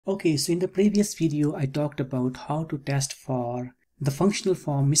Okay, so in the previous video, I talked about how to test for the functional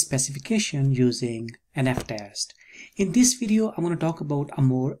form misspecification using an F-test. In this video, I'm going to talk about a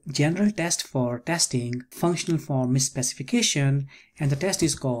more general test for testing functional form misspecification, and the test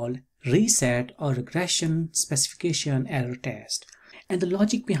is called reset or regression specification error test. And the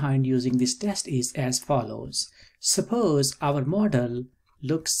logic behind using this test is as follows. Suppose our model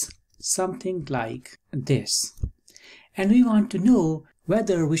looks something like this, and we want to know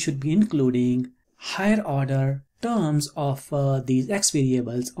whether we should be including higher order terms of these x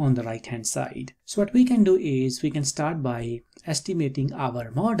variables on the right hand side. So what we can do is we can start by estimating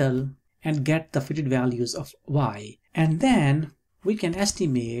our model and get the fitted values of y, and then we can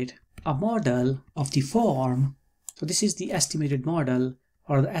estimate a model of the form. So this is the estimated model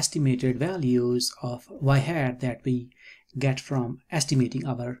or the estimated values of y hat that we get from estimating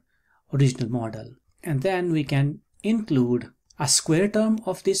our original model, and then we can include a square term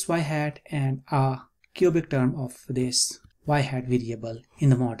of this y hat and a cubic term of this y hat variable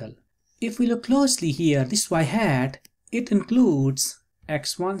in the model. If we look closely here, this y hat, it includes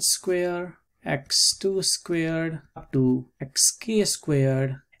x1 squared, x2 squared up to xk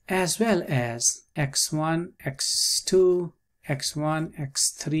squared, as well as x1, x2, x1,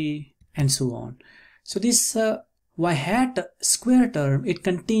 x3, and so on. So this y hat square term, it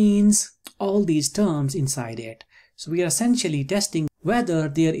contains all these terms inside it. So we are essentially testing whether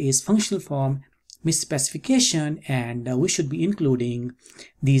there is functional form misspecification, and we should be including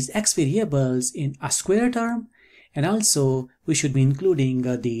these x variables in a square term, and also we should be including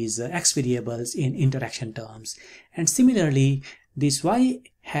these x variables in interaction terms. And similarly, this y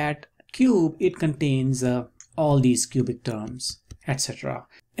hat cube, it contains all these cubic terms, etc.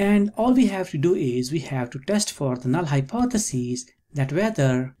 And all we have to do is we have to test for the null hypotheses that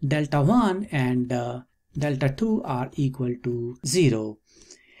whether delta 1 and delta 2 are equal to 0.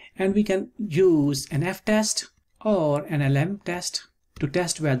 And we can use an F-test or an LM test to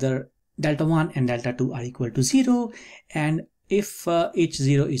test whether delta 1 and delta 2 are equal to 0. And if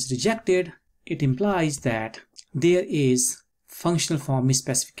H0 is rejected, it implies that there is functional form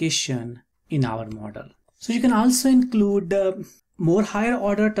misspecification in our model. So you can also include more higher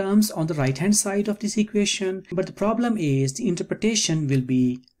order terms on the right hand side of this equation, but the problem is the interpretation will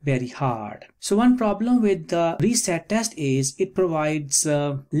be very hard. So one problem with the reset test is it provides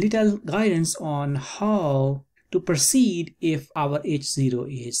little guidance on how to proceed if our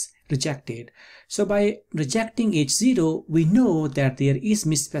H0 is rejected. So by rejecting H0, we know that there is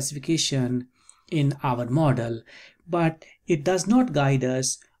misspecification in our model, but it does not guide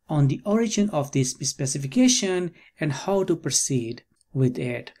us on the origin of this misspecification and how to proceed with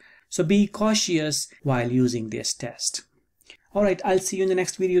it. So be cautious while using this test. Alright, I'll see you in the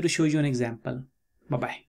next video to show you an example. Bye-bye.